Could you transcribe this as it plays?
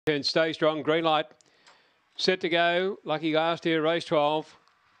And stay strong, green light. Set to go, lucky last here, race 12.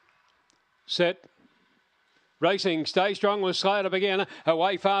 Set. Racing, stay strong, was slow to begin.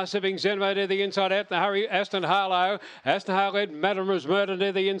 Away fast, Sipping Zenmo to the inside. Out the hurry, Aston Harlow. Aston Harlow led Madam was murdered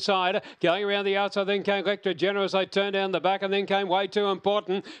to the inside. Going around the outside, then came Electra Generous. They turned down the back and then came Way Too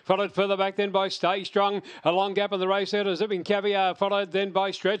Important. Followed further back then by Stay Strong. A long gap in the race there to Zipping Caviar. Followed then by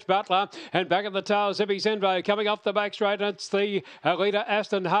Stretch Butler. And back at the tail, Zippy Zenmo coming off the back straight. And it's the leader,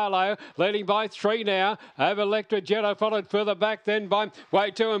 Aston Harlow, leading by 3 now. Over Electra Generous. Followed further back then by Way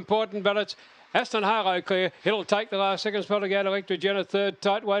Too Important, but it's Aston Harlow clear. It'll take the last second spot to go to Electra Jenna third.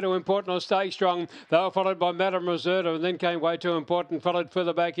 Tight Way Too Important or Stay Strong. They were followed by Madam Reserva and then came Way Too Important. Followed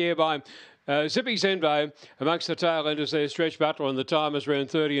further back here by Zippy Zenmo. Amongst the tail enders there, Stretch Butler, and the time is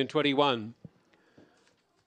around 30 and 21.